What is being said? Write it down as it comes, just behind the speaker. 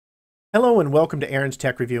Hello and welcome to Aaron's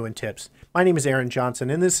Tech Review and Tips. My name is Aaron Johnson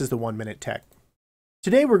and this is the 1 Minute Tech.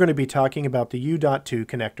 Today we're going to be talking about the U.2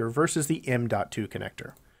 connector versus the M.2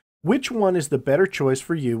 connector. Which one is the better choice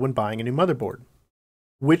for you when buying a new motherboard?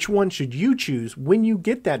 Which one should you choose when you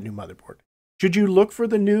get that new motherboard? Should you look for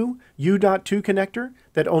the new U.2 connector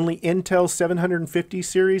that only Intel 750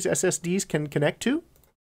 series SSDs can connect to?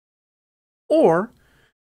 Or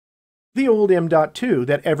the old M.2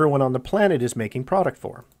 that everyone on the planet is making product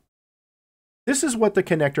for? This is what the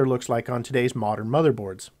connector looks like on today's modern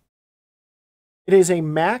motherboards. It is a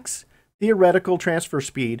max theoretical transfer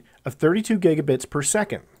speed of 32 gigabits per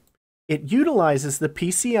second. It utilizes the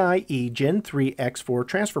PCI-e Gen 3 X4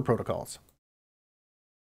 transfer protocols.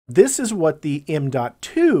 This is what the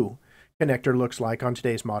M.2 connector looks like on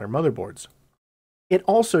today's modern motherboards. It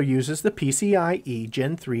also uses the PCI-e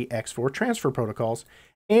Gen 3 X4 transfer protocols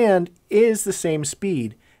and is the same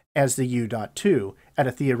speed as the U.2 at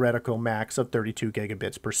a theoretical max of 32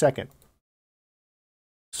 gigabits per second.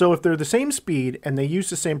 So if they're the same speed and they use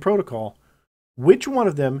the same protocol, which one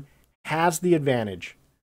of them has the advantage?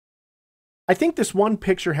 I think this one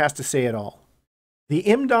picture has to say it all. The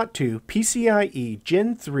M.2 PCIe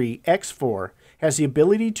Gen 3 X4 has the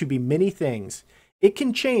ability to be many things. It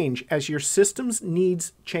can change as your system's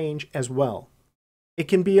needs change as well. It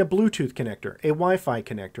can be a Bluetooth connector, a Wi-Fi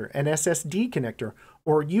connector, an SSD connector,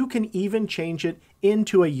 or you can even change it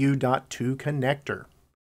into a U.2 connector.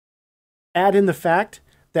 Add in the fact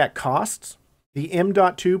that costs, the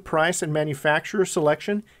M.2 price and manufacturer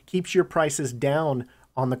selection keeps your prices down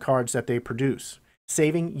on the cards that they produce,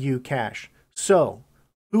 saving you cash. So,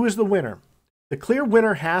 who is the winner? The clear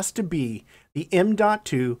winner has to be the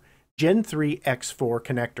M.2 Gen 3 X4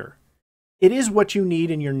 connector. It is what you need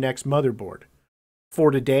in your next motherboard. For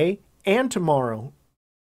today and tomorrow,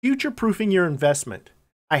 future-proofing your investment.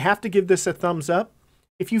 I have to give this a thumbs up.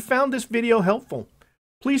 If you found this video helpful,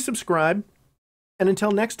 please subscribe. And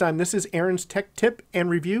until next time, this is Aaron's Tech Tip and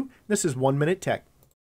Review. This is 1 Minute Tech.